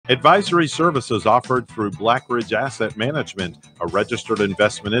Advisory services offered through Blackridge Asset Management, a registered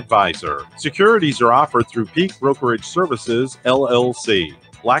investment advisor. Securities are offered through Peak Brokerage Services, LLC.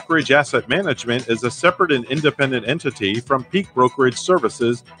 Blackridge Asset Management is a separate and independent entity from Peak Brokerage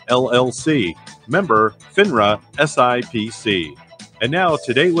Services, LLC. Member, FINRA, SIPC. And now,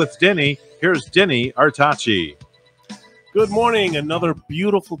 today with Denny, here's Denny Artachi. Good morning. Another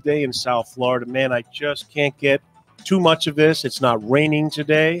beautiful day in South Florida. Man, I just can't get too much of this. It's not raining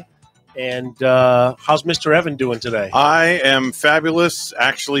today. And how's Mr. Evan doing today? I am fabulous.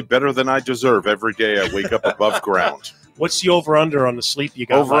 Actually, better than I deserve. Every day I wake up above ground. What's the over-under on the sleep you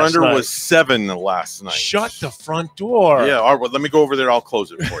got Over-under last night? was 7 last night. Shut the front door. Yeah, all right, well, let me go over there. I'll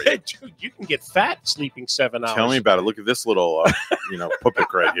close it for you. Dude, you can get fat sleeping 7 hours. Tell me about it. Look at this little,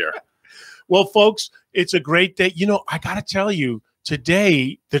 puppic right here. Well, folks, it's a great day. You know, I got to tell you,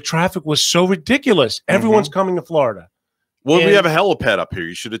 today the traffic was so ridiculous. Everyone's coming to Florida. Well, And we have a helipad up here.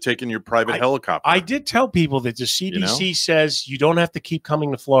 You should have taken your private helicopter. I did tell people that the CDC says you don't have to keep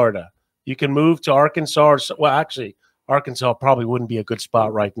coming to Florida. You can move to Arkansas. Well, actually, Arkansas probably wouldn't be a good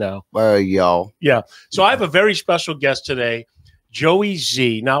spot right now. Y'all. Yeah. So I have a very special guest today, Joey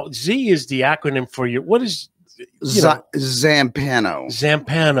Z. Now, Z is the acronym for your, what is, Zampano.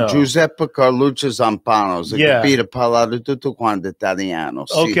 Zampano. Giuseppe Carlucci Zampano. Yeah. Capire parlare tutto quanto italiano.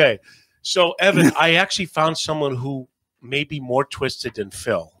 Sì. Okay. So, Evan, I actually found someone who may be more twisted than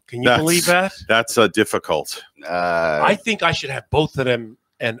Phil. Can you believe that? That's difficult. I think I should have both of them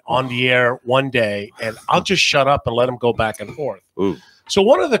and on the air one day, and I'll just shut up and let them go back and forth. Ooh. So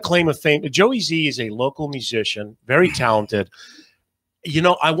one of the claim of fame, Joey Z is a local musician, very talented. You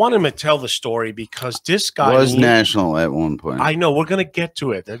know, I want him to tell the story because this guy was national at one point. I know. We're going to get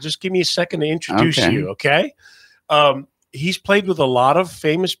to it. Just give me a second to introduce you, okay? He's played with a lot of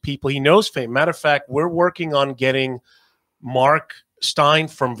famous people. He knows fame. Matter of fact, we're working on getting Mark Stein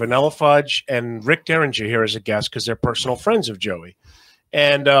from Vanilla Fudge and Rick Derringer here as a guest because they're personal friends of Joey.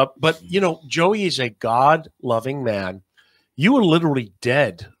 And but you know, Joey is a God-loving man. You were literally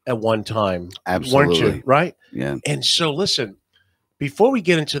dead at one time, absolutely, weren't you? Right? Yeah. And so, listen, before we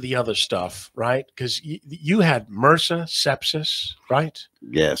get into the other stuff, right? Because you had MRSA, sepsis, right?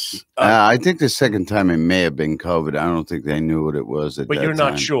 Yes. I think the second time it may have been COVID. I don't think they knew what it was at that time. But you're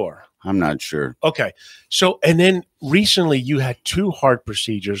not sure. I'm not sure. Okay. So, and then recently you had 2 heart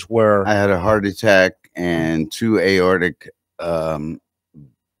procedures where I had a heart attack and 2 aortic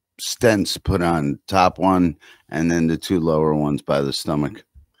stents put on, top one and then the 2 lower ones by the stomach.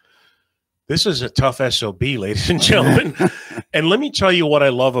 This is a tough SOB, ladies and gentlemen. And let me tell you what I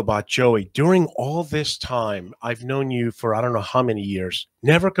love about Joey. During all this time, I've known you for I don't know how many years,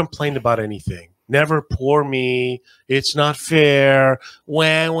 never complained about anything. Never, poor me, it's not fair,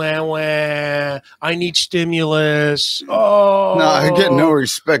 wah, wah, wah, I need stimulus. Oh. No, I get no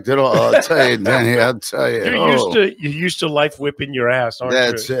respect at all. I'll tell you, Denny, I'll tell you. You're used to life whipping your ass, aren't you?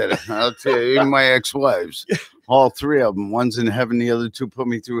 That's it. I'll tell you, even my ex-wives, all 3 of them, one's in heaven, the other 2 put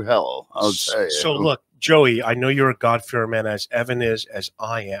me through hell. I'll tell you. So look, Joey, I know you're a God-fearing man, as Evan is, as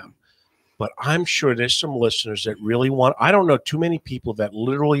I am. But I'm sure there's some listeners that really want, I don't know too many people that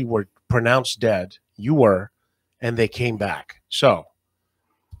literally were pronounced dead. You were, and they came back. So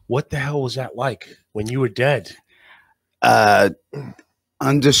what the hell was that like when you were dead?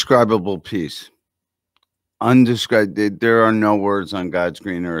 Undescribable peace. Undescribed. There are no words on God's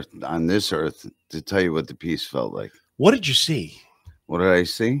green earth, on this earth, to tell you what the peace felt like. What did you see? What did I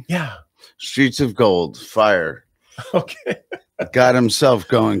see? Yeah. Streets of gold, fire. Okay. God himself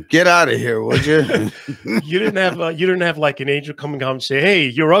going, get out of here, would you? You didn't have like an angel coming out and say, hey,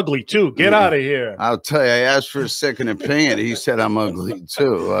 you're ugly too. Get out of here. I'll tell you, I asked for a second opinion. He said I'm ugly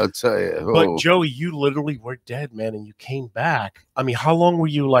too. I'll tell you. Oh. But Joey, you literally were dead, man, and you came back. I mean, how long were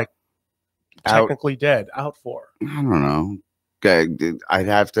you like technically dead out for? I don't know. I'd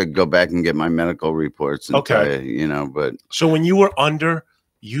have to go back and get my medical reports and tell you, but so when you were under,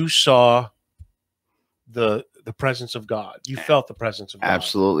 you saw the presence of God. You felt the presence of God.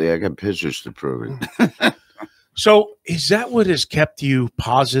 Absolutely. I got pictures to prove it. So is that what has kept you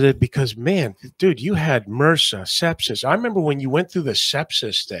positive? Because, man, dude, you had MRSA, sepsis. I remember when you went through the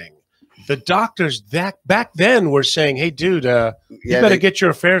sepsis thing, the doctors back then were saying, hey, dude, you better get your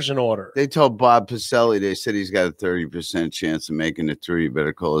affairs in order. They told Bob Pacelli, they said he's got a 30% chance of making it through. You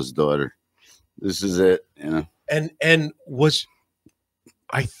better call his daughter. This is it, And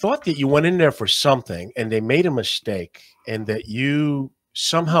I thought that you went in there for something and they made a mistake and that you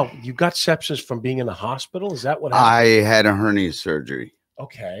somehow you got sepsis from being in the hospital. Is that what happened? I had a hernia surgery.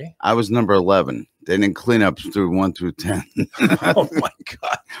 Okay. I was number 11. They didn't clean up through 1 through 10. Oh my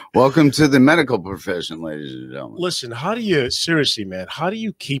God. Welcome to the medical profession, ladies and gentlemen. Listen, how do you, seriously, man, how do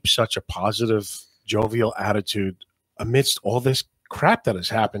you keep such a positive, jovial attitude amidst all this crap that has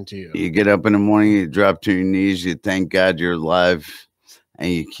happened to you? You get up in the morning, you drop to your knees, you thank God you're alive,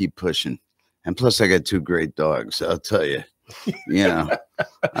 and you keep pushing. And plus, I got 2 great dogs. I'll tell you. You know,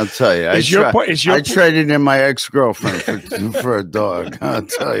 I'll tell you. I traded in my ex-girlfriend for a dog. I'll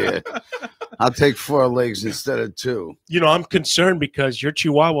tell you. I'll take 4 legs instead of 2. You know, I'm concerned because your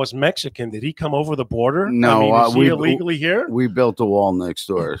Chihuahua's Mexican. Did he come over the border? No, I mean, is he illegally here? We built a wall next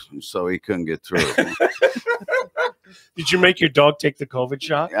door, so he couldn't get through. Did you make your dog take the COVID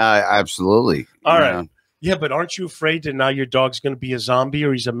shot? Absolutely. All right. Yeah, but aren't you afraid that now your dog's going to be a zombie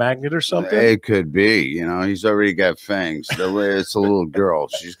or he's a magnet or something? It could be. You know, he's already got fangs. It's a little girl.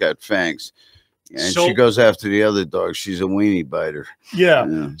 She's got fangs. And she goes after the other dog. She's a weenie biter.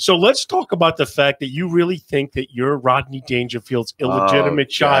 Yeah. So let's talk about the fact that you really think that you're Rodney Dangerfield's illegitimate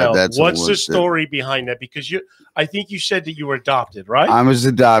child. What's the story behind that? Because I think you said that you were adopted, right? I was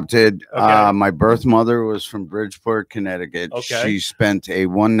adopted. Okay. My birth mother was from Bridgeport, Connecticut. Okay. She spent a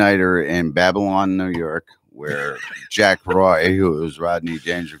one-nighter in Babylon, New York, where Jack Roy, who was Rodney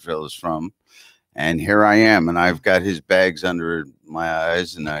Dangerfield, is from. And here I am, and I've got his bags under my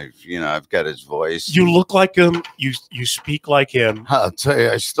eyes, and I've got his voice. You look like him. You speak like him. I'll tell you,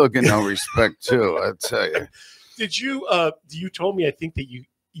 I still get no respect too. I'll tell you. Did you? You told me, I think, that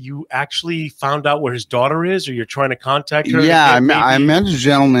you actually found out where his daughter is, or you're trying to contact her. Yeah, I met a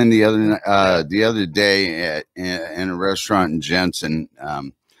gentleman the other day in a restaurant in Jensen.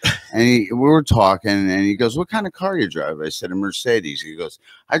 And we were talking, and he goes, "What kind of car you drive?" I said, "A Mercedes." He goes,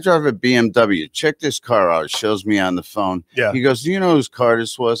 "I drive a BMW. Check this car out." It shows me on the phone. Yeah. He goes, "Do you know whose car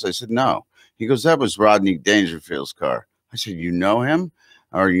this was?" I said, "No." He goes, "That was Rodney Dangerfield's car." I said, "You know him,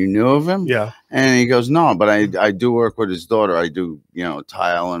 or you knew of him?" Yeah. And he goes, "No, but I do work with his daughter. I do,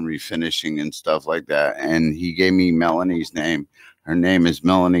 tile and refinishing and stuff like that." And he gave me Melanie's name. Her name is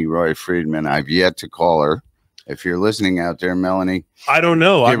Melanie Roy Friedman. I've yet to call her. If you're listening out there, Melanie, I don't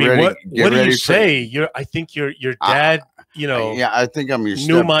know. I mean, what do you say? I think your dad, yeah, I think I'm your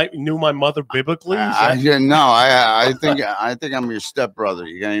knew my mother biblically. I think I'm your stepbrother.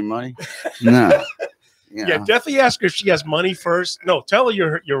 You got any money? No. Yeah, definitely ask her if she has money first. No, tell her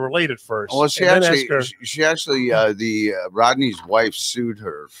you're related first. Well, she actually, the Rodney's wife sued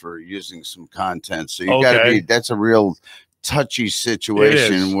her for using some content. So you got to be. That's a real touchy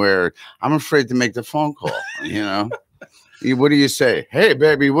situation where I'm afraid to make the phone call. What do you say? Hey,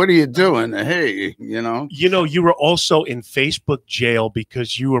 baby, what are you doing? Hey, you were also in Facebook jail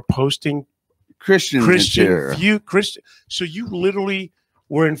because you were posting Christian view. So you literally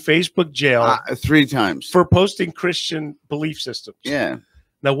were in Facebook jail 3 times for posting Christian belief systems. Yeah.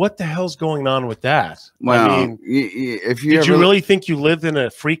 Now, what the hell's going on with that? Well, I mean, did you really think you lived in a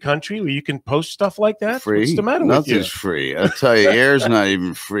free country where you can post stuff like that? Free? What's the matter Nothing's with you? Free. I'll tell you, air's not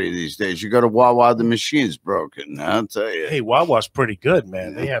even free these days. You go to Wawa, the machine's broken. I'll tell you. Hey, Wawa's pretty good,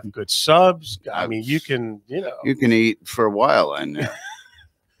 man. They have good subs. I mean, you can eat for a while. I know.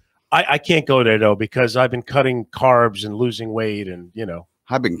 I can't go there though because I've been cutting carbs and losing weight, and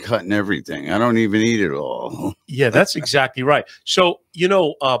I've been cutting everything. I don't even eat it all. Yeah, that's exactly right. So,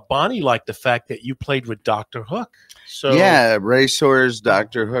 Bonnie liked the fact that you played with Dr. Hook. So yeah, Ray Sawyer's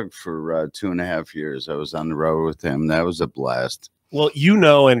Dr. Hook for 2.5 years. I was on the road with him. That was a blast. Well,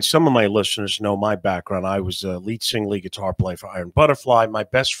 and some of my listeners know my background. I was a lead singer, lead guitar player for Iron Butterfly. My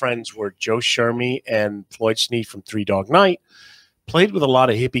best friends were Joe Shermy and Floyd Sneed from Three Dog Night. Played with a lot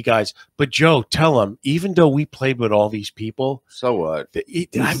of hippie guys, but Joe, tell them, even though we played with all these people, so what?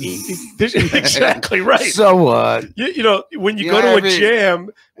 I mean, exactly right. So what? When you go to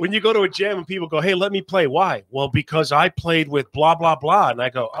a jam and people go, "Hey, let me play." Why? Well, because I played with blah blah blah, and I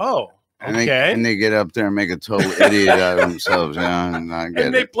go, "Oh, okay." And they get up there and make a total idiot out of themselves,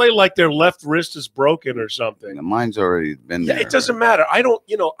 and they play like their left wrist is broken or something. Mine's already been there. It doesn't matter. I don't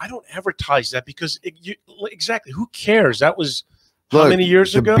advertise that because exactly who cares? That was. How many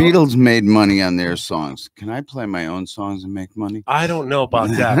years ago? The Beatles made money on their songs. Can I play my own songs and make money? I don't know about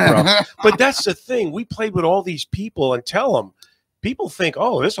that, bro. But that's the thing. We played with all these people and tell them. People think,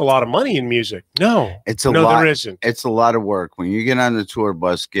 oh, there's a lot of money in music. No, there isn't. It's a lot of work. When you get on the tour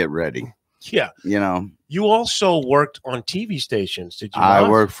bus, get ready. Yeah. You also worked on TV stations, did you not? I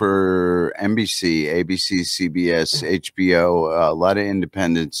worked for NBC, ABC, CBS, HBO, a lot of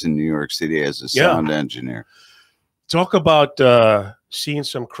independents in New York City as a sound engineer. Talk about seeing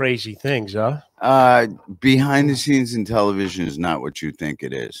some crazy things, huh? Behind the scenes in television is not what you think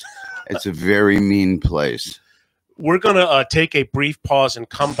it is. It's a very mean place. We're going to take a brief pause and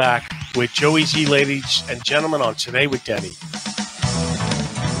come back with Joey Z, ladies and gentlemen, on Today with Denny.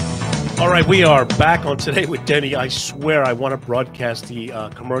 All right, we are back on Today with Denny. I swear I want to broadcast the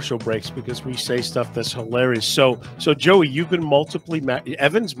commercial breaks because we say stuff that's hilarious. So Joey, you've been multiply married.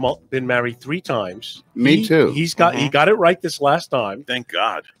 Evan's been married 3 times. Me too. He got it right this last time. Thank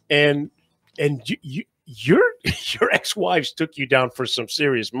God. And your ex-wives took you down for some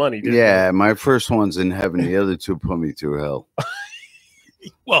serious money, didn't they? My first one's in heaven. The other 2 put me through hell.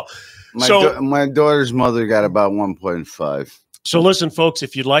 Well, my daughter's mother got about 1.5. So listen, folks,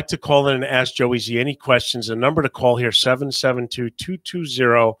 if you'd like to call in and ask Joey Z any questions, the number to call here,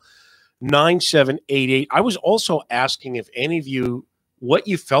 772-220-9788. I was also asking if any of you, what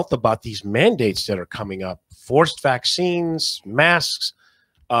you felt about these mandates that are coming up, forced vaccines, masks,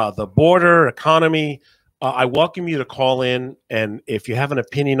 the border, economy. I welcome you to call in, and if you have an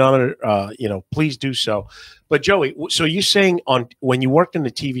opinion on it, please do so. But Joey, so you're saying when you worked in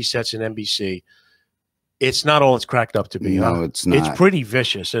the TV sets in NBC, it's not all it's cracked up to be. No, it's not. It's pretty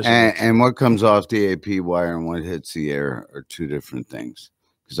vicious, isn't it? And what comes off the AP wire and what hits the air are 2 different things.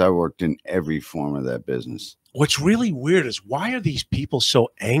 Because I worked in every form of that business. What's really weird is why are these people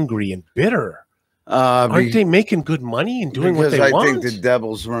so angry and bitter? Aren't they making good money and doing what they want? I think the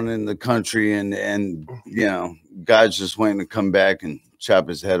devil's running the country, and God's just waiting to come back and chop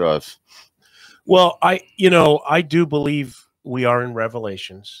his head off. Well, I do believe we are in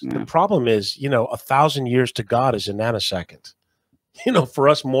Revelations. Yeah. The problem is, 1,000 years to God is a nanosecond. For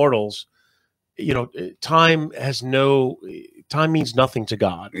us mortals, time means nothing to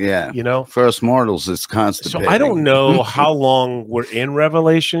God. Yeah. For us mortals, it's constipating. So I don't know how long we're in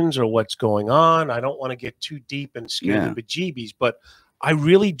Revelations or what's going on. I don't want to get too deep and scare the bejeebies, but I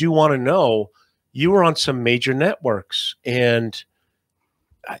really do want to know. You were on some major networks, and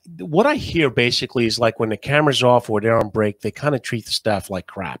what I hear basically is like when the camera's off or they're on break, they kind of treat the staff like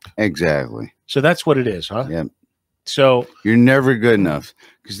crap. Exactly. So that's what it is, huh? Yeah. So you're never good enough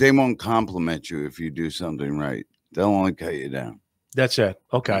because they won't compliment you if you do something right. They'll only cut you down. That's it.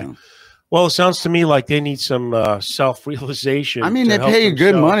 Okay. Well, it sounds to me like they need some self-realization. I mean, they pay you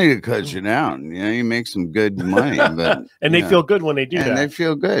good money to cut you down. You make some good money, but and they feel good when they do that. And they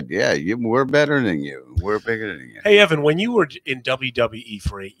feel good. Yeah, we're better than you. We're bigger than you. Hey, Evan, when you were in WWE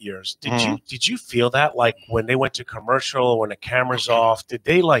for 8 years, did you feel that like when they went to commercial, when the camera's off, did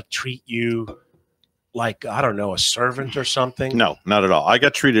they like treat you like, I don't know, a servant or something? No, not at all. I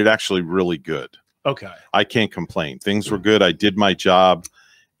got treated actually really good. Okay. I can't complain. Things were good. I did my job.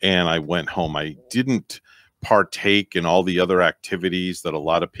 And I went home. I didn't partake in all the other activities that a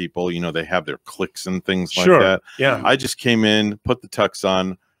lot of people, they have their cliques and things like that. Yeah. I just came in, put the tux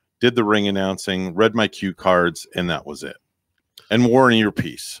on, did the ring announcing, read my cue cards, and that was it. And wore an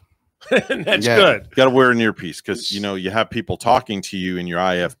earpiece. That's good. Got to wear an earpiece because, you have people talking to you in your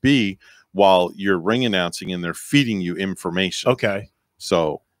IFB while you're ring announcing and they're feeding you information. Okay.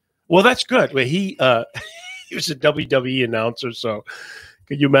 So. Well, that's good. He was a WWE announcer, so.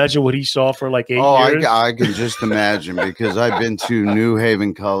 Can you imagine what he saw for like 8 years? I can just imagine because I've been to New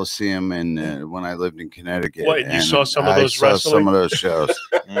Haven Coliseum and when I lived in Connecticut. What, and you saw some of those wrestling? Some of those shows.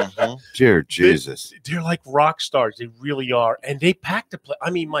 Dear Jesus. They're like rock stars. They really are. And they packed the place.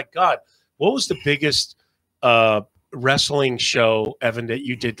 I mean, my God, what was the biggest wrestling show, Evan, that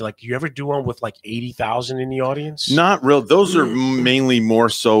you did? Like, you ever do one with like 80,000 in the audience? Not real. Those are mainly more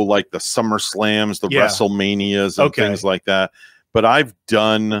so like the Summer Slams, the WrestleManias and things like that. But I've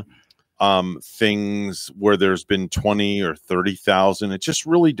done things where there's been 20 or 30,000. It just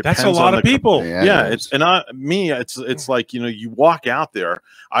really depends. That's a lot of people. It's like, you walk out there.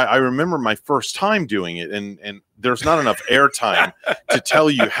 I remember my first time doing it, and there's not enough airtime to tell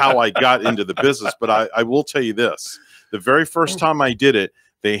you how I got into the business. But I will tell you this: the very first time I did it,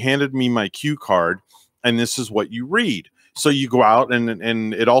 they handed me my cue card, and this is what you read. So you go out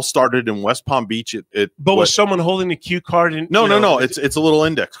and it all started in West Palm Beach. But was someone holding the cue card? No. It's a little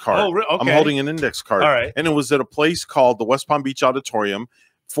index card. Oh, okay. I'm holding an index card. All right. And it was at a place called the West Palm Beach Auditorium,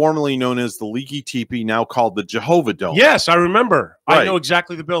 formerly known as the Leaky Teepee, now called the Jehovah Dome. Yes, I remember. Right. I know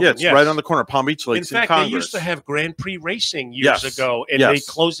exactly the building. Yeah, it's right on the corner of Palm Beach Lakes. In fact, they used to have Grand Prix racing years ago, and they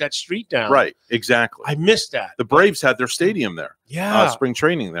closed that street down. Right, exactly. I missed that. The Braves had their stadium there. Yeah. Spring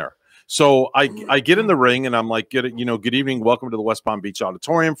training there. So I get in the ring and I'm like, good evening. Welcome to the West Palm Beach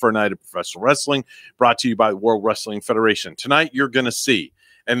Auditorium for a night of professional wrestling brought to you by the World Wrestling Federation. Tonight, you're going to see.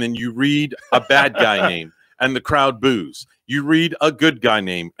 And then you read a bad guy name and the crowd boos. You read a good guy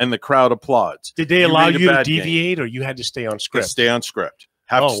name and the crowd applauds. Did they allow you to deviate or you had to stay on script? Stay on script.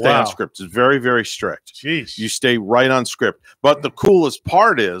 Have to stay on script. It's very, very strict. Jeez. You stay right on script. But the coolest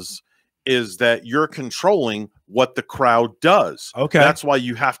part is that you're controlling what the crowd does. Okay. That's why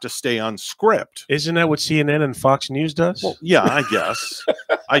you have to stay on script. Isn't that what CNN and Fox News does? Well, yeah, I guess.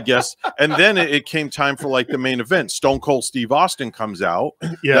 I guess. And then it came time for like the main event. Stone Cold Steve Austin comes out.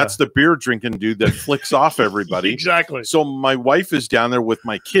 Yeah. That's the beer drinking dude that flicks off everybody. Exactly. So my wife is down there with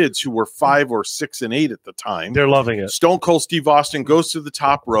my kids who were 5 or 6 and 8 at the time. They're loving it. Stone Cold Steve Austin goes to the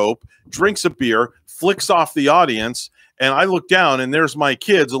top rope, drinks a beer, flicks off the audience, and I look down and there's my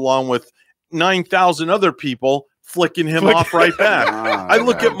kids along with 9,000 other people flicking him off right back. I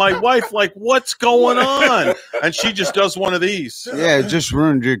look at my wife like, what's going on? And she just does one of these. Yeah, it just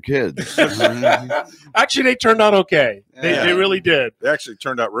ruined your kids. Actually, they turned out okay. They really did. They actually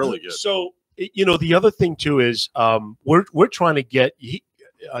turned out really good. So, you know, the other thing too is we're trying to get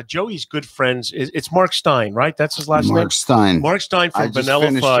Joey's good friends. It's Mark Stein, right? That's his last name. Mark Stein. Mark Stein from I just Vanilla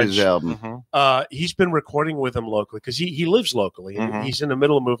finished Fudge. his album. He's been recording with him locally because he lives locally. And he's in the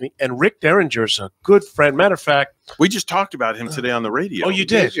middle of moving. And Rick Derringer's a good friend. Matter of fact, we just talked about him today on the radio. Oh, you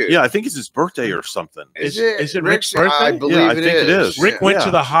did? Yeah, I think it's his birthday or something. Is it Rick's birthday? I believe I think it is. Rick went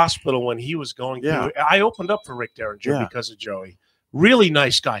to the hospital when he was going through. I opened up for Rick Derringer because of Joey. Really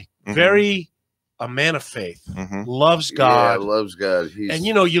nice guy. Very a man of faith. Loves God. Yeah, loves God. And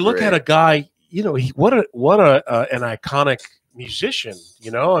you know, you look at a guy. You know, what an iconic musician.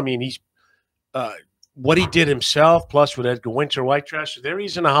 You know, I mean, he's what he did himself, plus with Edgar Winter, White Trash. So there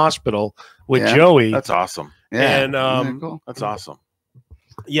he's in a hospital with Joey. That's awesome. Yeah, and cool? That's awesome.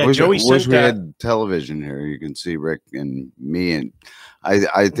 Yeah, Joey wish sent we that. had television here. You can see Rick and me, and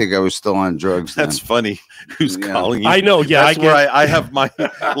I think I was still on drugs. That's funny. Who's calling you? I know. Yeah, that's where I have my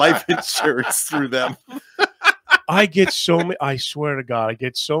life insurance through them. I get so many. I swear to God, I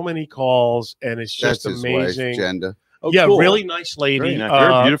get so many calls, and it's just That's his amazing. wife, Jenda. Oh, yeah, cool. really nice lady. Very, nice.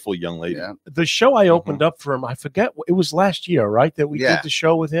 Very beautiful young lady. Yeah. The show I opened up for him, I forget, it was last year, right? That we did the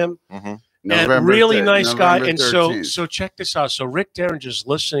show with him. And really nice guy. And so check this out. So Rick Derringer's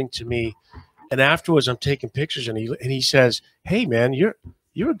listening to me, and afterwards I'm taking pictures, and he says, "Hey man, you're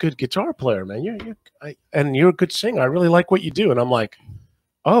a good guitar player, man. And you're a good singer. I really like what you do." And I'm like,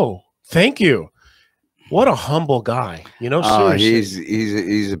 "Oh, thank you." What a humble guy, you know. Seriously.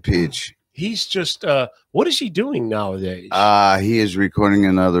 He's a peach. He's just what is he doing nowadays? He is recording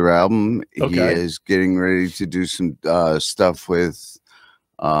another album. Okay. He is getting ready to do some stuff with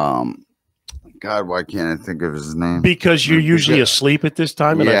God, why can't I think of his name? Because you're usually asleep at this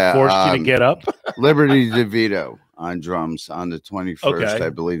time and I forced you to get up. Liberty DeVito on drums on the 21st. Okay. I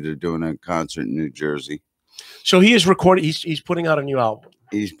believe they're doing a concert in New Jersey. So he is recording. He's putting out a new album.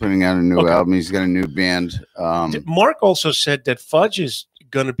 He's putting out a new album. He's got a new band. Mark also said that Fudge is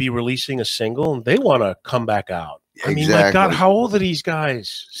going to be releasing a single and they want to come back out. I mean, my God, how old are these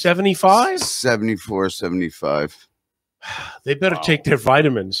guys? 75? 74, 75. They better take their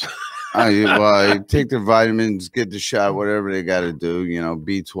vitamins. Take their vitamins, get the shot, whatever they got to do, you know,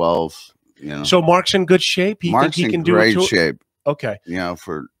 B12, you know. So Mark's in good shape? Mark's in great shape. Okay. You know,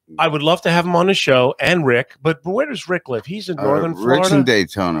 I would love to have him on the show, and Rick, but where does Rick live? He's in northern Florida. Rick's in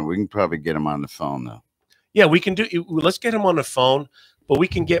Daytona. We can probably get him on the phone, though. Yeah, we can do. Let's get him on the phone, but we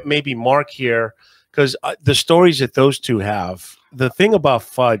can get maybe Mark here because the stories that those two have. The thing about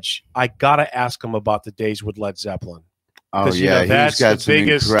Fudge, I gotta ask him about the days with Led Zeppelin. Oh yeah, that's he's got the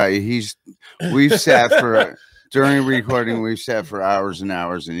biggest. We've sat for during recording. We've sat for hours and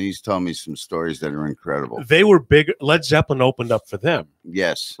hours, and he's told me some stories that are incredible. They were big. Led Zeppelin opened up for them.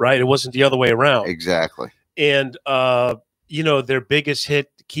 Yes, right. It wasn't the other way around. Exactly. And you know, their biggest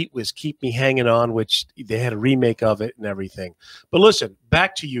hit was "Keep Me Hanging On," which they had a remake of it and everything. But listen,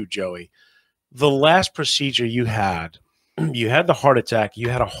 back to you, Joey. The last procedure you had the heart attack. You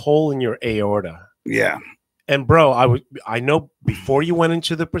had a hole in your aorta. Yeah. And bro, I know before you went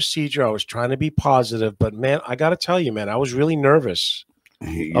into the procedure, I was trying to be positive, but man, I got to tell you, man, I was really nervous.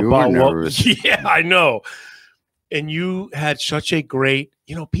 You were nervous. Yeah, I know. And you had such a great,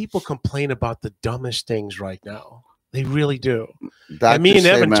 you know, people complain about the dumbest things right now. They really do. And me and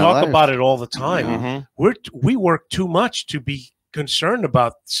Evan talk about it all the time. We work too much to be concerned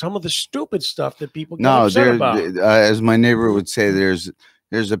about some of the stupid stuff that people get upset about. As my neighbor would say,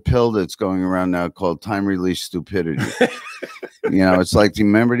 there's a pill that's going around now called time release stupidity. You know, it's like, do you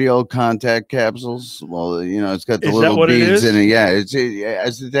remember the old contact capsules? Well, you know, it's got the little beads in it. Yeah,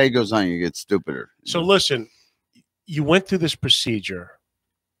 as the day goes on, you get stupider. So listen, you went through this procedure.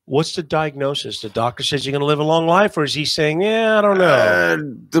 What's the diagnosis? The doctor says you're going to live a long life, or is he saying, yeah, I don't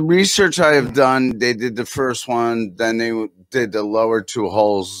know? The research I have done, they did the first one, then they did the lower two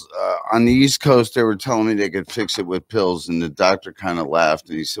holes. On the East Coast, they were telling me they could fix it with pills, and the doctor kind of laughed,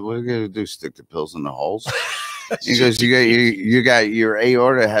 and he said, what are you going to do, stick the pills in the holes? He goes, you got your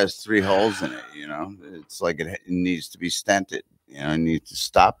aorta has 3 holes in it. You know, it's like it needs to be stented. You know, you need to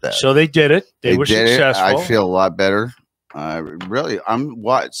stop that. So they did it. They were did successful. I feel a lot better. Really, I'm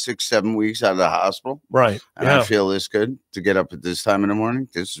 6, 7 weeks out of the hospital, right? And I feel this good to get up at this time in the morning.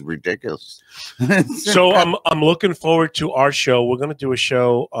 This is ridiculous. So I'm looking forward to our show. We're going to do a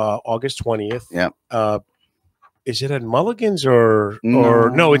show August 20th. Yeah. Is it at Mulligan's or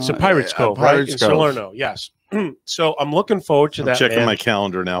no? It's a Pirates Cove, right? In Salerno. Yes. So I'm looking forward to that. Checking my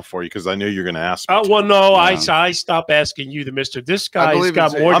calendar now for you because I know you're going to ask me. Oh well, no, I stopped asking you, the Mister. This guy's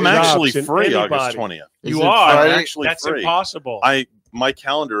got more. I'm actually than free anybody. August 20th. You are I'm actually That's free. Impossible. My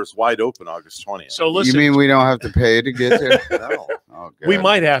calendar is wide open August 20th. So listen, you mean we don't have to pay to get there? No. Oh, we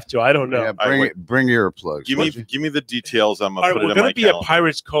might have to. I don't know. Yeah, bring your plugs. Give me the details. I'm gonna put it in my calendar. We're gonna be at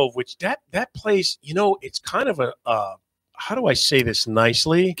Pirates Cove, which that place. You know, it's kind of a. How do I say this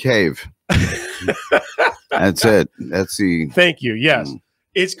nicely? Cave. That's it. That's the. Thank you. Yes.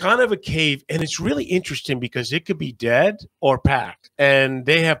 It's kind of a cave, and it's really interesting because it could be dead or packed, and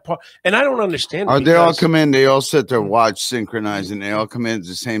they have and I don't understand. They all come in, they all sit there, watch, synchronize, and they all come in at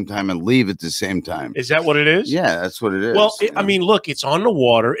the same time and leave at the same time. Is that what it is? Yeah, that's what it is. Well, I mean, look, it's on the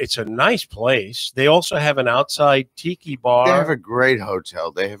water. It's a nice place. They also have an outside tiki bar. They have a great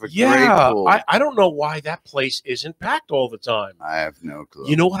hotel. They have a great pool. I don't know why that place isn't packed all the time. I have no clue.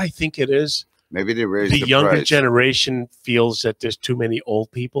 You know what I think it is? Maybe they raised the younger price. generation feels that there's too many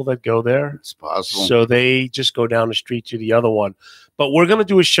old people that go there. It's possible. So they just go down the street to the other one. But we're going to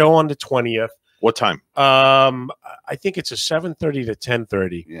do a show on the 20th. What time? I think it's a 7:30 to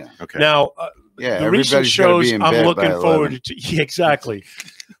 10:30. Yeah. Okay. Now, the recent shows I'm looking forward to. Yeah, exactly.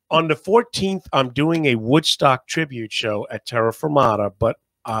 On the 14th, I'm doing a Woodstock tribute show at Terra Firmata, but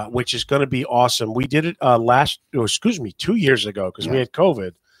which is going to be awesome. We did it 2 years ago because we had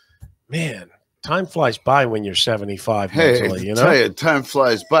COVID. Man. Time flies by when you're 75. Hey, mentally, you know? tell you, time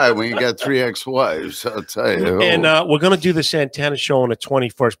flies by when you got 3 ex-wives. I'll tell you. And we're going to do the Santana show on the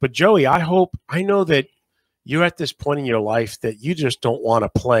 21st. But Joey, I know that you're at this point in your life that you just don't want to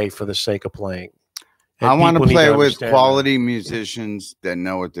play for the sake of playing. And I want to play with quality that. Musicians that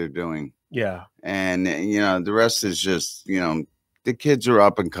know what they're doing. Yeah. And, you know, the rest is just, you know, the kids are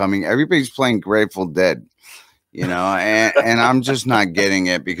up and coming. Everybody's playing Grateful Dead. You know, and I'm just not getting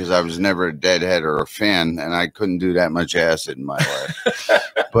it because I was never a Deadhead or a fan, and I couldn't do that much acid in my life.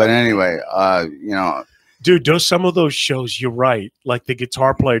 But anyway, you know, dude, some of those shows, you're right. Like the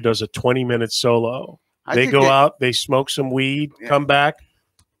guitar player does a 20-minute solo. They go out, they smoke some weed, come back.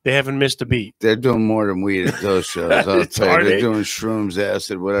 They haven't missed a beat. They're doing more than weed at those shows. I'll tell you, they're doing shrooms,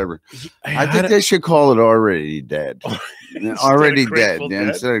 acid, whatever. I think they should call it Already Dead. Already Dead,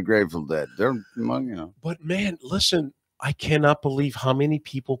 instead of Grateful Dead. They're, you know. But man, listen, I cannot believe how many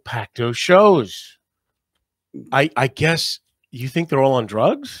people pack those shows. I guess you think they're all on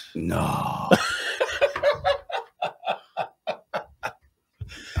drugs? No.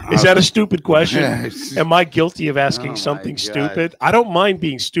 Is that a stupid question? Am I guilty of asking something stupid? I don't mind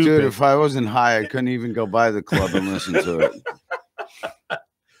being stupid. Dude, if I wasn't high, I couldn't even go by the club and listen to it.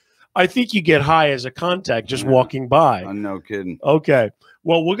 I think you get high as a contact just walking by. I'm no kidding. Okay.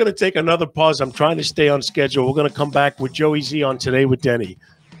 Well, we're going to take another pause. I'm trying to stay on schedule. We're going to come back with Joey Z on Today with Denny.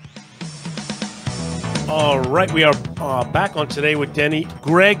 All right. We are back on Today with Denny.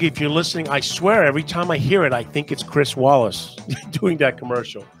 Greg, if you're listening, I swear every time I hear it, I think it's Chris Wallace doing that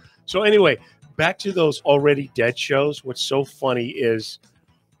commercial. So anyway, back to those Already Dead shows. What's so funny is,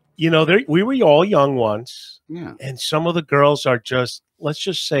 you know, we were all young once. Yeah. And some of the girls are just, let's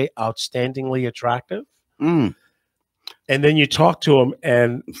just say, outstandingly attractive. Mm. And then you talk to them,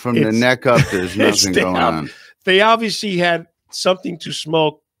 and from the neck up, there's nothing going on. They obviously had something to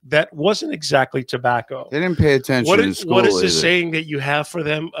smoke that wasn't exactly tobacco. They didn't pay attention in school. What is the saying that you have for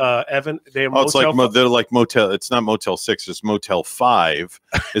them, Evan? They're like motel. It's not Motel 6. It's Motel 5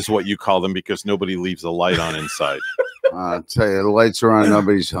 is what you call them because nobody leaves a light on inside. I'll tell you, the lights are on.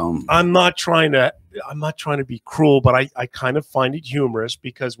 Nobody's home. I'm not trying to be cruel, but I kind of find it humorous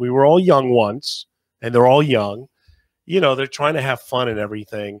because we were all young once, and they're all young. You know, they're trying to have fun and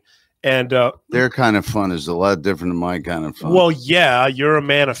everything. And their kind of fun is a lot different than my kind of fun. Well, yeah, you're a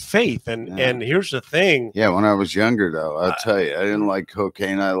man of faith, and here's the thing. Yeah, when I was younger, though, I'll tell you, I didn't like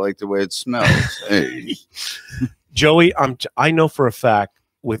cocaine. I liked the way it smells. Hey, Joey, I know for a fact,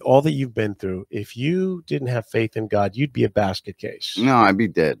 with all that you've been through, if you didn't have faith in God, you'd be a basket case. No, I'd be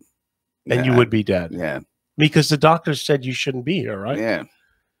dead. And you would be dead. Yeah, because the doctor said you shouldn't be here, right? Yeah.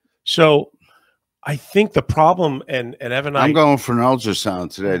 So I think the problem, and Evan, I'm going for an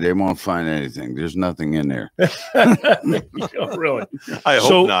ultrasound today. They won't find anything. There's nothing in there. Really? I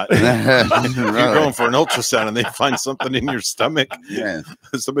hope not. You're going for an ultrasound and they find something in your stomach. Yeah.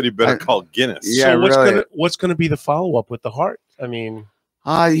 Somebody better call Guinness. Yeah, so what's gonna be the follow-up with the heart? I mean,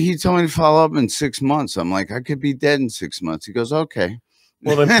 he told me to follow up in 6 months. I'm like, I could be dead in 6 months. He goes, okay.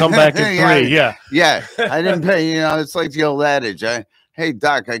 Well, then come back in 3. Yeah. Yeah. I didn't pay, it's like the old adage. Hey,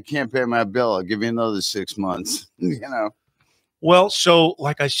 doc, I can't pay my bill. I'll give you another 6 months, Well, so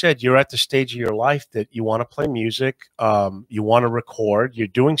like I said, you're at the stage of your life that you want to play music. You want to record. You're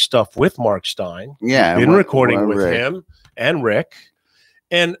doing stuff with Mark Stein. Yeah. You've been recording with him and Rick.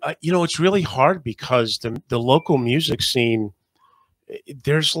 And, it's really hard because the local music scene,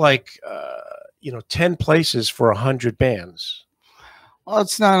 there's like, 10 places for 100 bands. Well,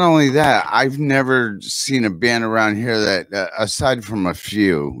 it's not only that. I've never seen a band around here that, aside from a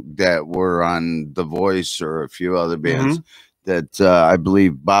few that were on The Voice or a few other bands that I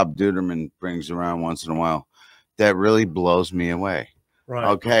believe Bob Duderman brings around once in a while, that really blows me away. Right.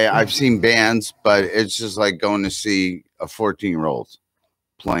 Okay. I've seen bands, but it's just like going to see a 14-year-old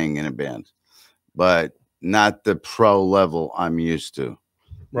playing in a band, but not the pro level I'm used to.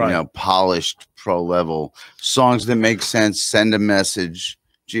 Right. Polished pro level songs that make sense, send a message.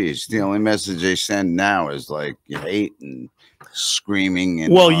 Geez, the only message they send now is like hate and screaming.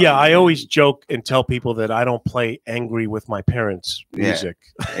 And I always joke and tell people that I don't play angry with my parents' music.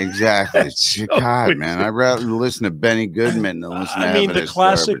 Exactly. God, man, I'd rather listen to Benny Goodman than listen to the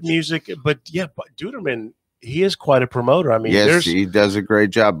classic music. But Duderman, he is quite a promoter. I mean, yes, he does a great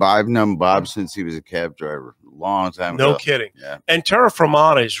job. I've known Bob since he was a cab driver. Long time ago. No kidding. Yeah. And Terra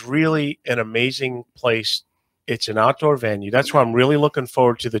Firmata is really an amazing place. It's an outdoor venue. That's why I'm really looking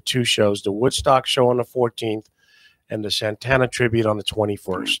forward to the 2 shows, the Woodstock show on the 14th and the Santana tribute on the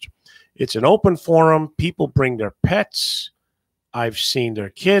 21st. It's an open forum. People bring their pets. I've seen their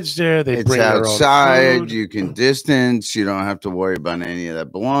kids there. They bring their outside. Own food. You can distance. You don't have to worry about any of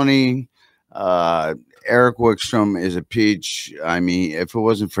that baloney. Eric Wickstrom is a peach. I mean, if it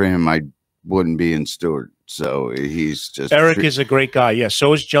wasn't for him, I wouldn't be in Stewart. So he's just Eric is a great guy. Yeah,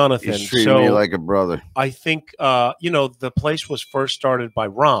 so is Jonathan. He's treating me like a brother. I think the place was first started by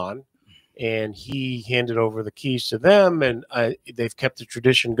Ron, and he handed over the keys to them, and they've kept the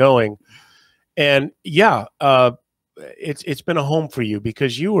tradition going. And it's been a home for you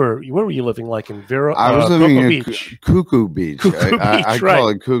because where were you living? Like in Vero? I was living in Beach. Cuckoo Beach. I call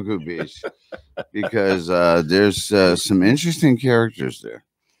it Cuckoo Beach because there's some interesting characters there.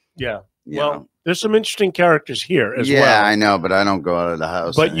 Yeah. Well, there's some interesting characters here as well. Yeah, I know, but I don't go out of the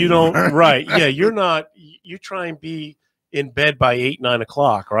house. But you don't, right? Yeah, you're not. You try and be in bed by 8, 9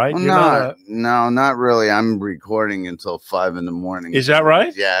 o'clock, right? Well, no, not really. I'm recording until 5 in the morning. Is that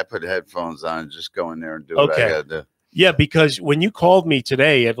right? Yeah, I put headphones on and just go in there and do what I gotta do. Yeah, because when you called me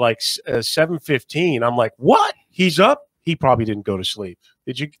today at like 7:15, I'm like, "What? He's up? He probably didn't go to sleep."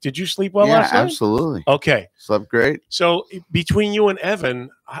 Did you sleep well last night? Yeah, absolutely. Okay. Slept great. So between you and Evan,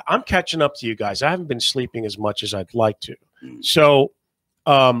 I'm catching up to you guys. I haven't been sleeping as much as I'd like to. So,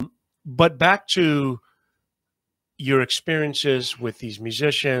 but back to your experiences with these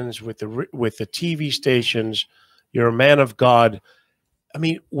musicians, with the TV stations. You're a man of God. I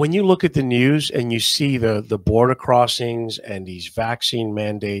mean, when you look at the news and you see the border crossings and these vaccine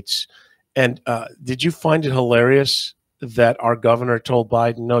mandates, and did you find it hilarious that our governor told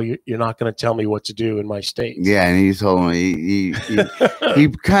Biden, "No, you're not going to tell me what to do in my state"? Yeah, and he told me he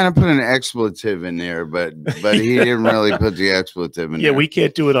kind of put an expletive in there, but he didn't really put the expletive in there. Yeah, we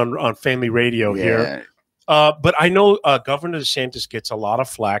can't do it on family radio here. But I know Governor DeSantis gets a lot of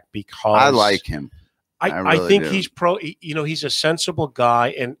flack because I like him. I think he's he's a sensible guy,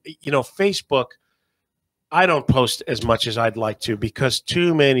 and Facebook. I don't post as much as I'd like to because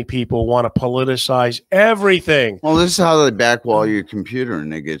too many people want to politicize everything. Well, this is how they backwall your computer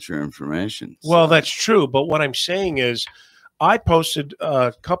and they get your information. So. Well, that's true. But what I'm saying is I posted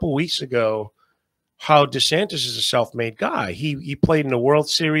a couple weeks ago how DeSantis is a self-made guy. He played in the World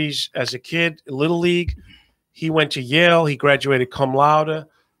Series as a kid, Little League. He went to Yale. He graduated cum laude.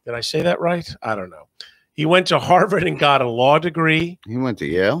 Did I say that right? I don't know. He went to Harvard and got a law degree. He went to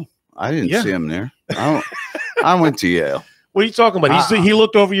Yale? I didn't see him there. I went to Yale. What are you talking about? He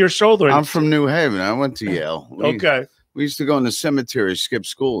looked over your shoulder. I'm from New Haven. I went to Yale. We used to go in the cemetery, skip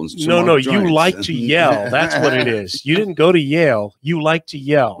school. And no, you like to yell. That's what it is. You didn't go to Yale. You like to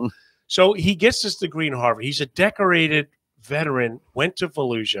yell. So he gets this degree in Harvard. He's a decorated veteran, went to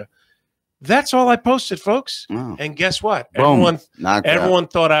Fallujah. That's all I posted, folks. Oh. And guess what? Everyone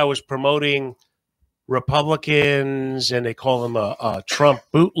thought I was promoting Republicans, and they call him a Trump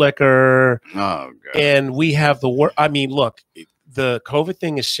bootlicker. Oh, God. And we have the worst. I mean, look, the COVID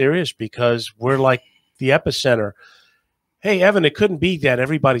thing is serious because we're like the epicenter. Hey, Evan, it couldn't be that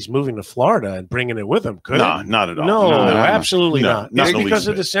everybody's moving to Florida and bringing it with them, could it? Not at all. No, absolutely not. It's because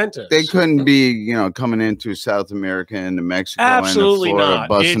of DeSantis. They couldn't be, you know, coming into South America and to Mexico Absolutely and to Florida, not.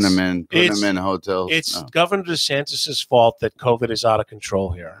 Busing them in, putting them in hotels. It's Governor DeSantis' fault that COVID is out of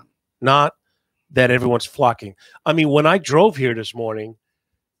control here, not that everyone's flocking. I mean, when I drove here this morning,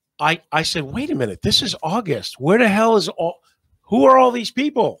 I said, wait a minute, this is August. Where the hell is who are all these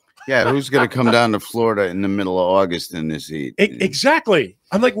people? Yeah, who's going to come down to Florida in the middle of August in this heat? Exactly.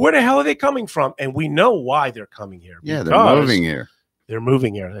 I'm like, where the hell are they coming from? And we know why they're coming here. Yeah, they're moving here. They're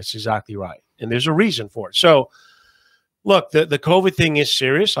moving here. That's exactly right. And there's a reason for it. So, look, the COVID thing is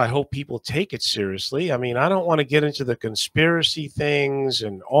serious. I hope people take it seriously. I mean, I don't want to get into the conspiracy things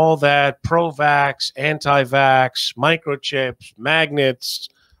and all that, pro-vax, anti-vax, microchips, magnets,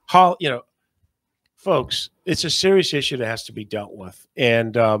 you know, folks, it's a serious issue that has to be dealt with.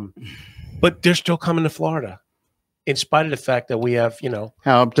 And but they're still coming to Florida in spite of the fact that we have, you know,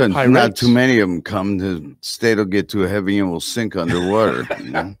 not too many of them come. The state will get too heavy and will sink underwater.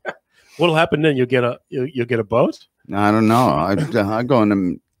 You know? What'll happen then? You'll get a boat? I don't know. I go in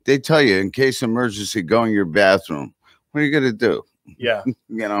them. They tell you in case of emergency, go in your bathroom. What are you gonna do? Yeah.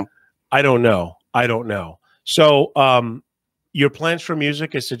 You know. I don't know. So your plans for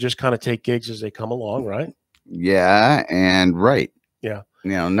music is to just kind of take gigs as they come along, right? Yeah, and right. Yeah.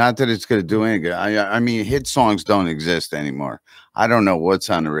 You know, not that it's going to do any good. I mean, hit songs don't exist anymore. I don't know what's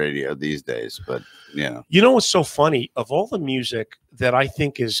on the radio these days, but, you know. You know what's so funny? Of all the music that I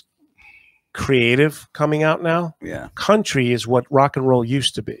think is creative coming out now, yeah, country is what rock and roll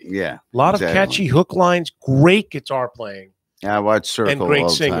used to be. Yeah. A lot of catchy hook lines, great guitar playing. Yeah, I watch Circle and great all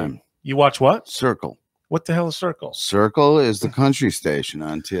the singing. time. You watch what? Circle. What the hell is Circle? Circle is the country station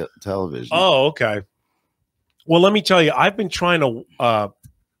on television. Oh, okay. Well, let me tell you, I've been trying to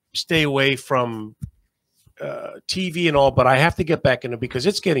stay away from TV and all, but I have to get back into it because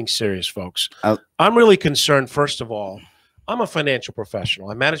it's getting serious, folks. I'm really concerned, first of all. I'm a financial professional.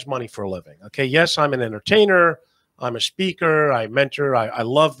 I manage money for a living. Okay. Yes, I'm an entertainer. I'm a speaker. I mentor. I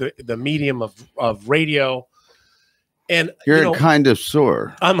love the medium of radio. And you're kind of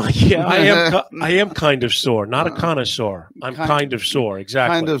sore. I am kind of sore, not a connoisseur. I'm kind of sore.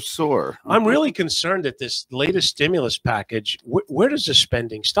 Exactly. Kind of sore. I'm really concerned that this latest stimulus package, where does the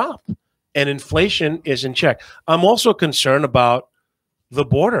spending stop? And inflation is in check. I'm also concerned about the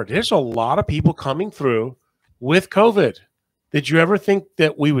border. There's a lot of people coming through with COVID. Did you ever think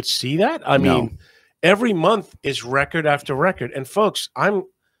that we would see that? I mean, every month is record after record. And folks, I'm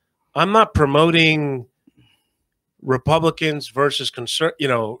not promoting Republicans versus Democrats.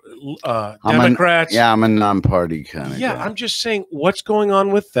 I'm a non-party kind of guy. I'm just saying what's going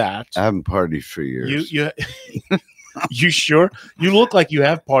on with that. I haven't partied for years. You sure? You look like you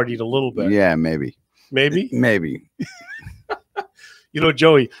have partied a little bit. Yeah, maybe. Maybe. You know,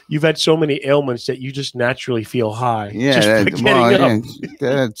 Joey, you've had so many ailments that you just naturally feel high. Yeah,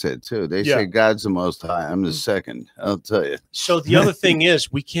 that's it too. They say God's the most high. I'm the second. I'll tell you. So the other thing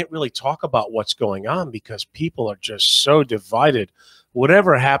is we can't really talk about what's going on because people are just so divided.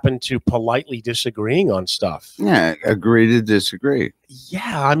 Whatever happened to politely disagreeing on stuff? Yeah, agree to disagree.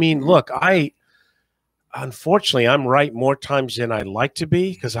 Yeah, I mean, look, unfortunately, I'm right more times than I like to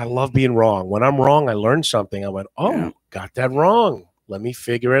be because I love being wrong. When I'm wrong, I learn something. I went, got that wrong. Let me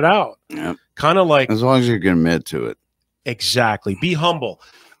figure it out. Yeah. Kind of like, as long as you can admit to it. Exactly. Be humble.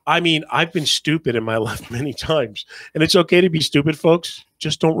 I mean, I've been stupid in my life many times, and it's okay to be stupid, folks.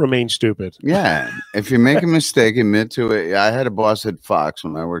 Just don't remain stupid. Yeah. If you make a mistake, admit to it. I had a boss at Fox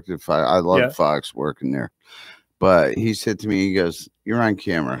when I worked at Fox. I loved Fox working there. But he said to me, he goes, "You're on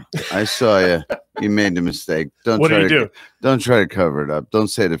camera. I saw you. You made the mistake. Don't try to cover it up. Don't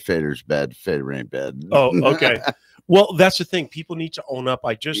say the fader's bad. The fader ain't bad." Oh, okay. Well, that's the thing. People need to own up.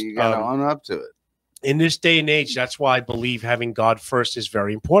 You gotta own up to it. In this day and age, that's why I believe having God first is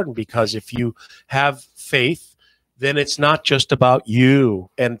very important, because if you have faith, then it's not just about you.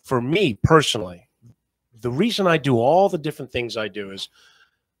 And for me personally, the reason I do all the different things I do is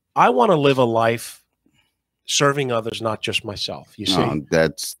I want to live a life serving others, not just myself. You see,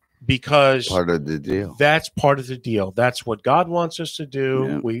 that's because part of the deal. That's part of the deal. That's what God wants us to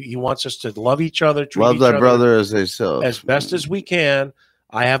do. Yeah. He wants us to love each other, love thy brother as thyself, as best as we can.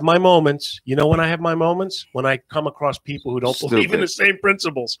 I have my moments. You know when I have my moments? When I come across people who don't believe in the same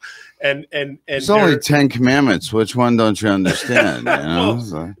principles. And it's only 10 commandments. Which one don't you understand? You know?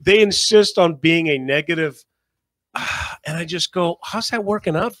 Well, they insist on being a negative. And I just go, how's that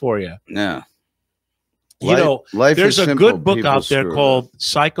working out for you? Yeah. You know, life there's is a simple. good book People out there screw it called up.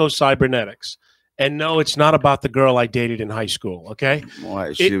 Psycho-Cybernetics. And no, it's not about the girl I dated in high school. Okay.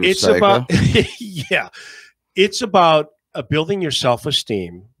 Why, she was It's psycho? about, yeah, it's about building your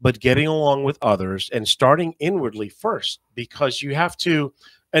self-esteem, but getting along with others and starting inwardly first, because you have to,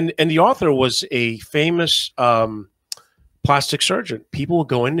 and the author was a famous plastic surgeon. People would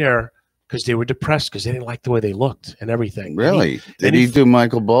go in there because they were depressed because they didn't like the way they looked and everything. Really? Did he do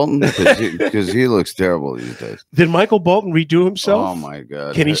Michael Bolton? Because he looks terrible these days. Did Michael Bolton redo himself? Oh my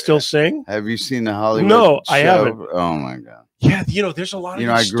God! Can he still sing? Have you seen the Hollywood? No, show? I haven't. Oh my God! Yeah, you know, there's a lot of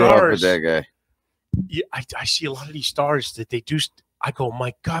I these grew stars. up with that guy. Yeah, I see a lot of these stars that they do. I go,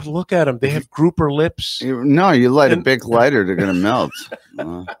 my God, look at them. They have grouper lips. No, you light a big lighter, they're gonna melt.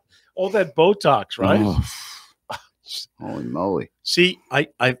 All that Botox, right? Oh, holy moly! See,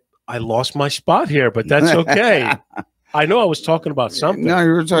 I lost my spot here, but that's okay. I know I was talking about something. No,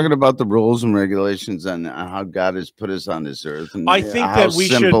 you were talking about the rules and regulations and how God has put us on this earth, and I think how that we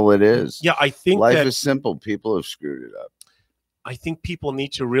simple it is. Yeah, I think life that is simple. People have screwed it up. I think people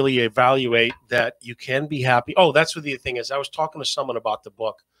need to really evaluate that you can be happy. Oh, that's what the thing is. I was talking to someone about the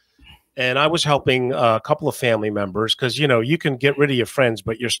book, and I was helping a couple of family members because, you know, you can get rid of your friends,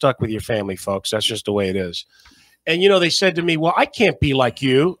 but you're stuck with your family, folks. That's just the way it is. And, you know, they said to me, well, I can't be like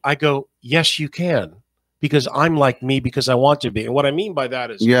you. I go, yes, you can, because I'm like me because I want to be. And what I mean by that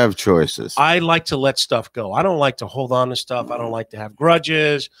is you have choices. I like to let stuff go. I don't like to hold on to stuff. I don't like to have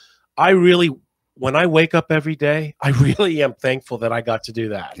grudges. I really, when I wake up every day, I really am thankful that I got to do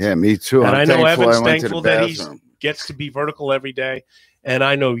that. Yeah, me too. And I know Evan's I went thankful that he gets to be vertical every day. And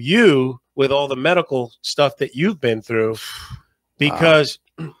I know you, with all the medical stuff that you've been through, because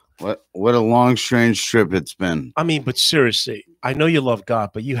what a long, strange trip it's been. I mean, but seriously, I know you love God,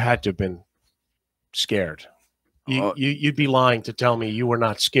 but you had to have been scared. You'd be lying to tell me you were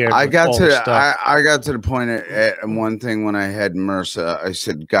not scared. I got to the point at one thing when I had MRSA. I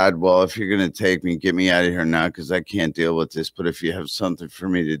said, God, well, if you're going to take me, get me out of here now, because I can't deal with this. But if you have something for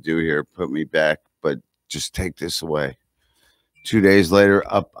me to do here, put me back. But just take this away. 2 days later,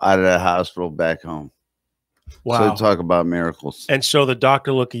 up out of the hospital, back home. Wow. So talk about miracles. And so the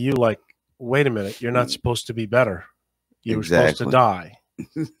doctor looked at you like, wait a minute, you're not supposed to be better. You were supposed to die.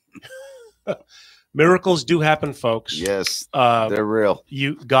 Miracles do happen, folks. Yes, they're real.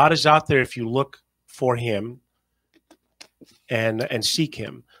 God is out there if you look for him and seek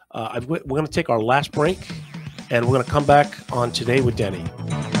him. We're going to take our last break, and we're going to come back on Today with Denny.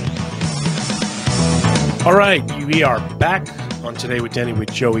 All right, we are back on Today with Denny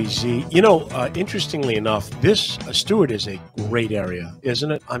with Joey Z. You know, interestingly enough, this Stewart is a great area,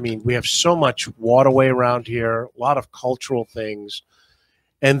 isn't it? I mean, we have so much waterway around here, a lot of cultural things,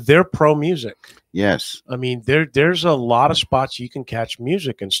 and they're pro music. Yes. I mean, there's a lot of spots you can catch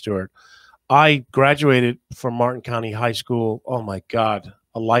music in Stewart. I graduated from Martin County High School, oh my God,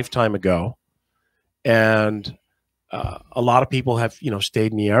 a lifetime ago. And a lot of people have, you know,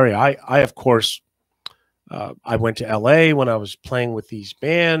 stayed in the area. I of course, I went to LA when I was playing with these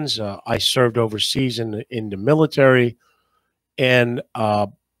bands. I served overseas in the military. And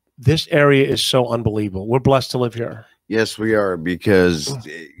this area is so unbelievable. We're blessed to live here. Yes, we are, because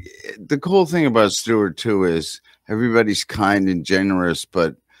the cool thing about Stewart, too, is everybody's kind and generous,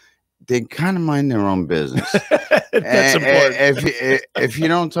 but they kind of mind their own business. That's important. If you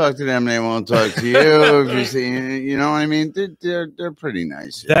don't talk to them, they won't talk to you. If you see, you know what I mean? They're pretty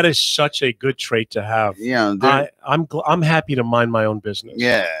nice. That is such a good trait to have. Yeah, I'm happy to mind my own business.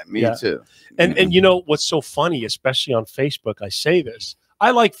 Yeah, me too. And you know what's so funny, especially on Facebook, I say this.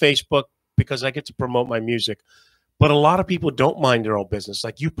 I like Facebook because I get to promote my music. But a lot of people don't mind their own business.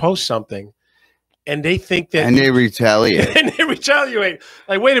 Like, you post something and they think that— and they retaliate. And they retaliate.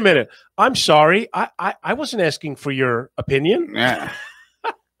 Like, wait a minute. I'm sorry. I wasn't asking for your opinion. Yeah.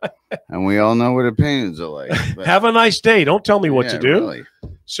 And we all know what opinions are like. But have a nice day. Don't tell me what to do. Really.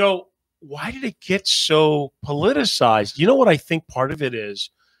 So why did it get so politicized? You know what I think part of it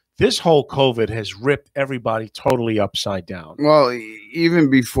is? This whole COVID has ripped everybody totally upside down. Well, even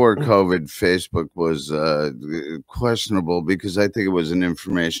before COVID, Facebook was questionable because I think it was an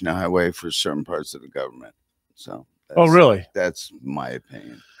information highway for certain parts of the government. So, oh, really? That's my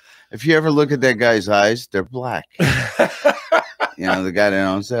opinion. If you ever look at that guy's eyes, they're black. You know, the guy that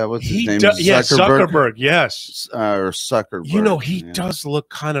owns that, what's his name? Yeah, Zuckerberg, yes. Or Zuckerberg. You know, he does look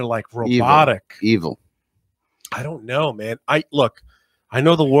kind of like robotic. Evil. I don't know, man. I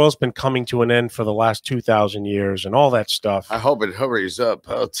know the world's been coming to an end for the last 2,000 years and all that stuff. I hope it hurries up.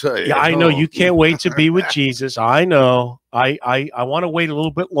 I'll tell you. Yeah, I know. You can't wait to be with Jesus. I know. I want to wait a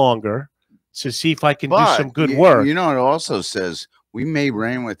little bit longer to see if I can do some good work. You know, it also says we may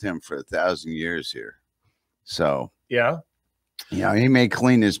reign with him for 1,000 years here. So Yeah. you know, he may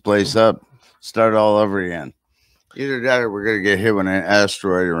clean his place up, start all over again. Either that or we're going to get hit with an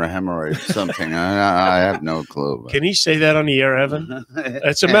asteroid or a hemorrhoid or something. I have no clue. Can he say that on the air, Evan?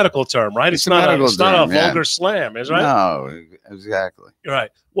 It's a medical term, right? It's not a vulgar slam, is right? No, exactly. You're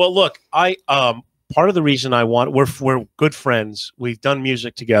right. Well, look, part of the reason we're good friends. We've done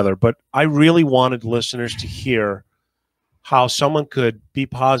music together, but I really wanted listeners to hear how someone could be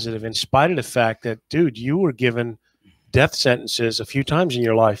positive in spite of the fact that, dude, you were given death sentences a few times in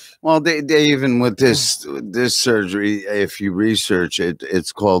your life. Well, they even with this surgery, if you research it,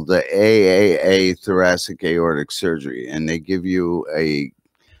 it's called the AAA, thoracic aortic surgery, and they give you a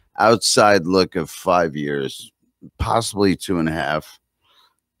outside look of 5 years, possibly 2.5,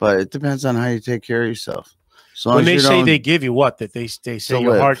 but it depends on how you take care of yourself. So when they say they give you what, that they say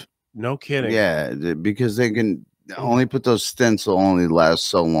your heart, no kidding. Yeah, because they can only put those stents will only last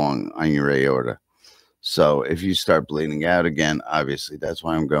so long on your aorta. So if you start bleeding out again, obviously that's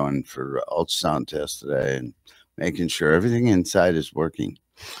why I'm going for ultrasound test today and making sure everything inside is working.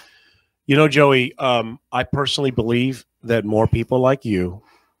 You know, Joey, I personally believe that more people like you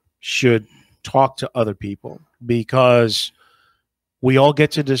should talk to other people, because we all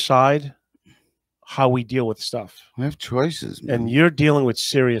get to decide how we deal with stuff. We have choices, man. And you're dealing with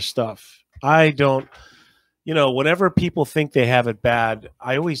serious stuff. I don't. You know, whenever people think they have it bad,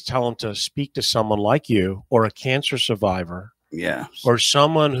 I always tell them to speak to someone like you, or a cancer survivor. Yeah. Or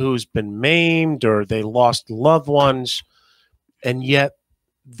someone who's been maimed, or they lost loved ones, and yet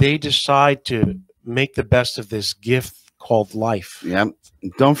they decide to make the best of this gift called life. Yeah.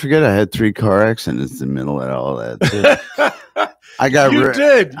 Don't forget I had 3 car accidents in the middle of all that too. I got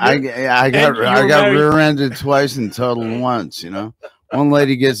I got rear-ended twice and totaled once, you know. One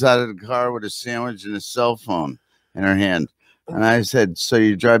lady gets out of the car with a sandwich and a cell phone in her hand. And I said, so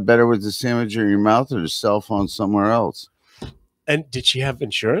you drive better with the sandwich in your mouth or the cell phone somewhere else? And did she have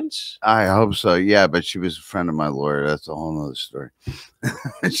insurance? I hope so. Yeah, but she was a friend of my lawyer. That's a whole nother story.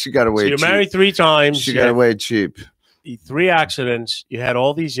 She got away cheap. So you're married 3 times. She got away cheap. 3 accidents. You had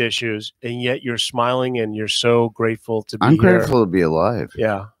all these issues, and yet you're smiling and you're so grateful to be I'm here. grateful to be alive.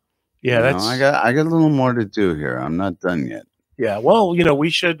 Yeah. Yeah, that's I got a little more to do here. I'm not done yet. Yeah, well, you know, we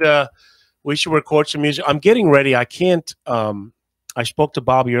should record some music. I'm getting ready. I can't. I spoke to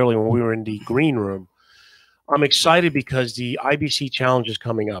Bobby earlier when we were in the green room. I'm excited because the IBC Challenge is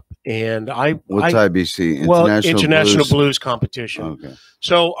coming up, and what's IBC? International Blues Competition. Okay.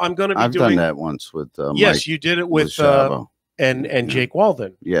 So I'm going to be I've done that once with. Yes, Mike, you did it with and Jake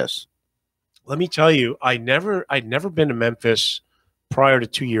Walden. Yes. Let me tell you, I'd never been to Memphis prior to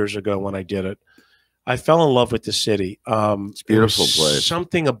 2 years ago when I did it. I fell in love with the city. It's a beautiful place.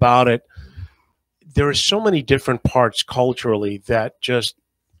 Something about it. There are so many different parts culturally that just,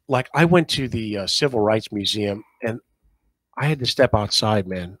 like, I went to the Civil Rights Museum and I had to step outside,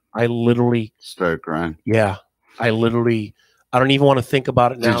 man. I literally started crying. Yeah. I don't even want to think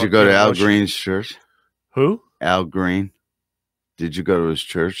about it now. Did you go to Al Green's church? Who? Al Green. Did you go to his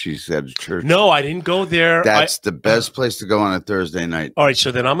church? He said church. No, I didn't go there. That's the best place to go on a Thursday night. All right,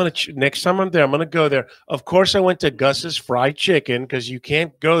 so then I'm going to, next time I'm there, I'm going to go there. Of course, I went to Gus's Fried Chicken because you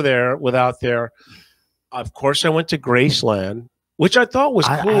can't go there without there. Of course, I went to Graceland, which I thought was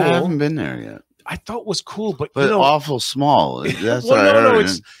cool. I haven't been there yet. I thought was cool, but you know, awful small. That's well, what I heard.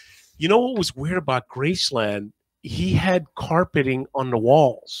 It's, you know what was weird about Graceland? He had carpeting on the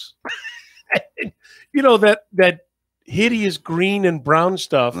walls. You know, that hideous green and brown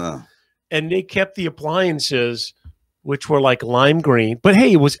stuff, and they kept the appliances, which were like lime green. But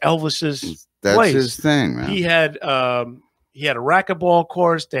hey, it was Elvis's place. His thing, man. He had a racquetball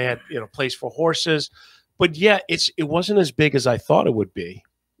course. They had place for horses, but yeah, it wasn't as big as I thought it would be.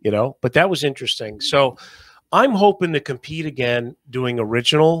 But that was interesting. So I'm hoping to compete again doing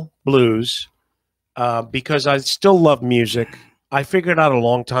original blues because I still love music. I figured out a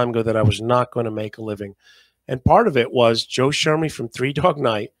long time ago that I was not going to make a living. And part of it was Joe Shermy from Three Dog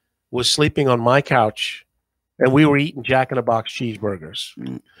Night was sleeping on my couch and we were eating Jack in the Box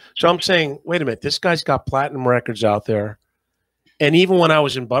cheeseburgers. So I'm saying, wait a minute, this guy's got platinum records out there. And even when I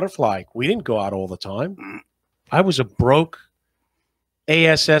was in Butterfly, we didn't go out all the time. I was a broke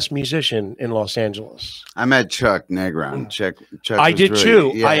ASS musician in Los Angeles. I met Chuck Negron. Chuck I did really,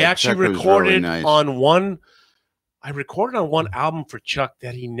 too. Yeah, I actually Chuck recorded really nice. on one. I recorded on one album for Chuck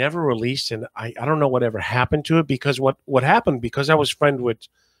that he never released, and I don't know whatever happened to it because what happened, because I was friend with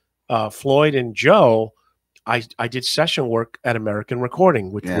Floyd and Joe, I did session work at American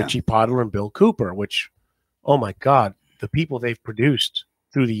Recording with Richie Potter and Bill Cooper, which, oh my God, the people they've produced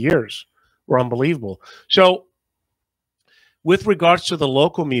through the years were unbelievable. So with regards to the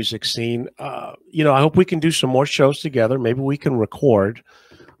local music scene, you know, I hope we can do some more shows together. Maybe we can record.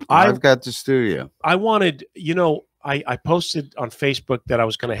 I've got the studio. I wanted, you know, I posted on Facebook that I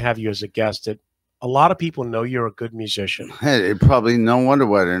was going to have you as a guest. A lot of people know you're a good musician. Hey, probably no wonder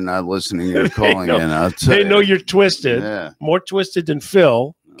why they're not listening. You're calling in. They know you're twisted, more twisted than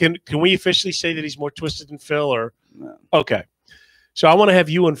Phil. Can we officially say that he's more twisted than Phil? Or no. Okay, so I want to have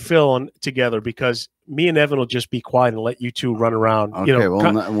you and Phil together because me and Evan will just be quiet and let you two run around. Okay, you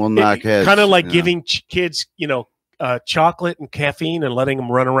know, we'll knock heads. Kind of like giving kids, you know, chocolate and caffeine and letting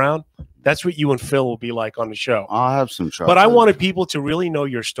them run around. That's what you and Phil will be like on the show. I'll have some chocolate. But I wanted people to really know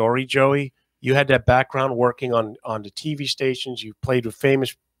your story, Joey. You had that background working on the TV stations. You played with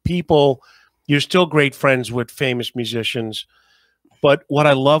famous people. You're still great friends with famous musicians. But what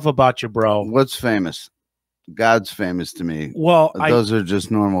I love about you, bro. What's famous? God's famous to me. Well, those are just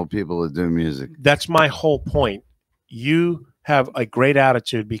normal people that do music. That's my whole point. You have a great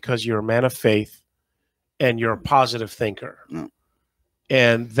attitude because you're a man of faith and you're a positive thinker. No.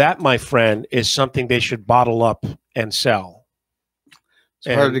 And that, my friend, is something they should bottle up and sell.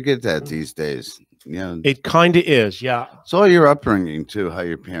 It's hard to get that these days. Yeah, it kind of is. Yeah, it's all your upbringing too, how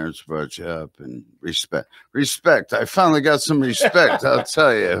your parents brought you up, and respect. Respect. I finally got some respect. I'll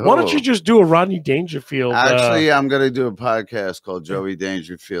tell you. Why don't you just do a Rodney Dangerfield? Actually, I'm going to do a podcast called Joey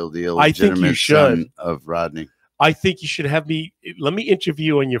Dangerfield, the illegitimate son of Rodney. I think you should have me. Let me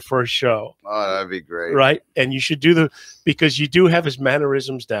interview on your first show. Oh, that'd be great. Right, and you should do because you do have his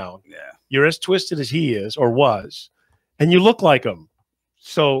mannerisms down. Yeah, you're as twisted as he is or was, and you look like him.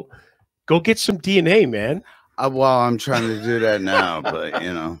 So go get some DNA, man. Well, I'm trying to do that now, but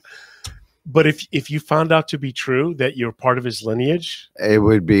you know. But if you found out to be true that you're part of his lineage, it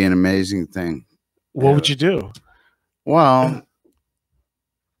would be an amazing thing. What would you do? Well,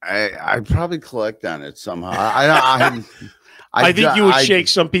 I'd probably collect on it somehow. I think you would shake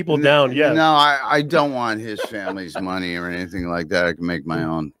some people down. Yeah. No, I don't want his family's money or anything like that. I can make my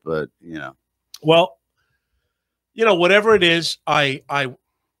own, but you know. Well, you know, whatever it is, I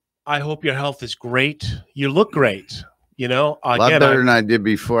hope your health is great. You look great. You know, a lot better than I did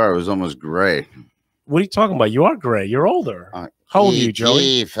before. I was almost gray. What are you talking about? You are gray. You're older. How old are you,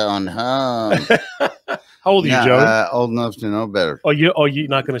 Joey? Phone home. How old are you, Joey? Old enough to know better. Oh, you're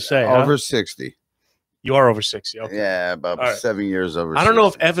not going to say over 60. You are over 60. Okay. Yeah, about 7 years over. I don't know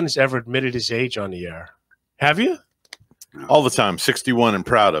if Evan's ever admitted his age on the air. Have you? All the time. 61 and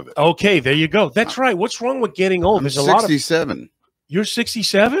proud of it. Okay, there you go. That's right. What's wrong with getting old? There's a lot of 67. You're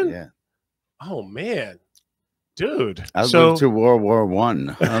 67? Yeah. Oh man, dude. I lived to World War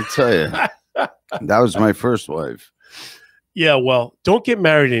I. I'll tell you, that was my first wife. Yeah. Well, don't get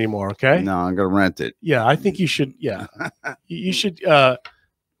married anymore. Okay. No, I'm gonna rent it. Yeah, I think you should. Yeah, you should.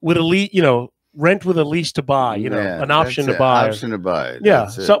 With a lease, you know, rent with a lease to buy. You know, an option to buy. Option to buy. Yeah,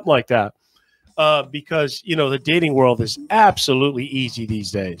 something like that. Because you know the dating world is absolutely easy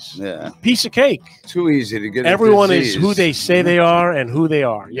these days. Yeah, piece of cake. Too easy to get. Everyone is who they say they are and who they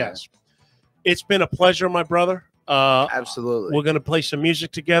are. Yes, it's been a pleasure, my brother. Absolutely. We're going to play some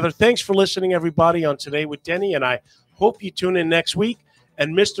music together. Thanks for listening, everybody, on Today with Denny, and I hope you tune in next week.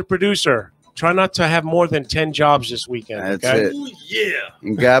 And Mr. Producer, try not to have more than 10 jobs this weekend. That's okay? it. Ooh, yeah.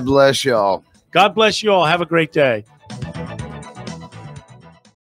 And God bless y'all. God bless you all. Have a great day.